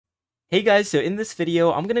Hey guys, so in this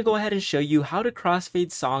video, I'm going to go ahead and show you how to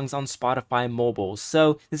crossfade songs on Spotify mobile.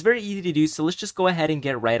 So it's very easy to do, so let's just go ahead and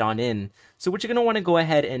get right on in. So what you're going to want to go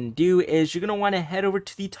ahead and do is you're going to want to head over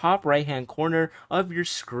to the top right hand corner of your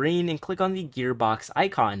screen and click on the gearbox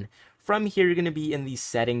icon. From here, you're going to be in the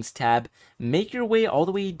settings tab. Make your way all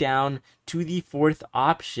the way down to the fourth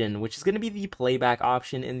option, which is going to be the playback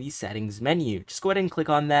option in the settings menu. Just go ahead and click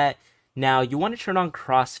on that. Now, you want to turn on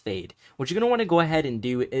crossfade. What you're going to want to go ahead and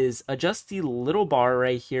do is adjust the little bar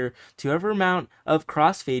right here to whatever amount of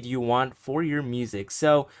crossfade you want for your music.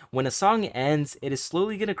 So, when a song ends, it is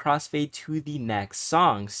slowly going to crossfade to the next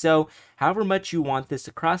song. So, however much you want this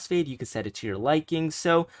to crossfade, you can set it to your liking.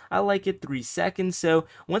 So, I like it 3 seconds. So,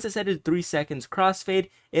 once I set it to 3 seconds crossfade,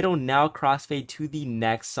 it'll now crossfade to the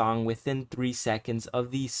next song within 3 seconds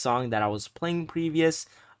of the song that I was playing previous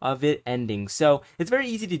of it ending. So it's very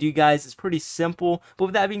easy to do, guys. It's pretty simple. But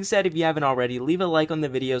with that being said, if you haven't already, leave a like on the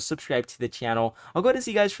video, subscribe to the channel. I'll go to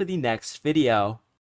see you guys for the next video.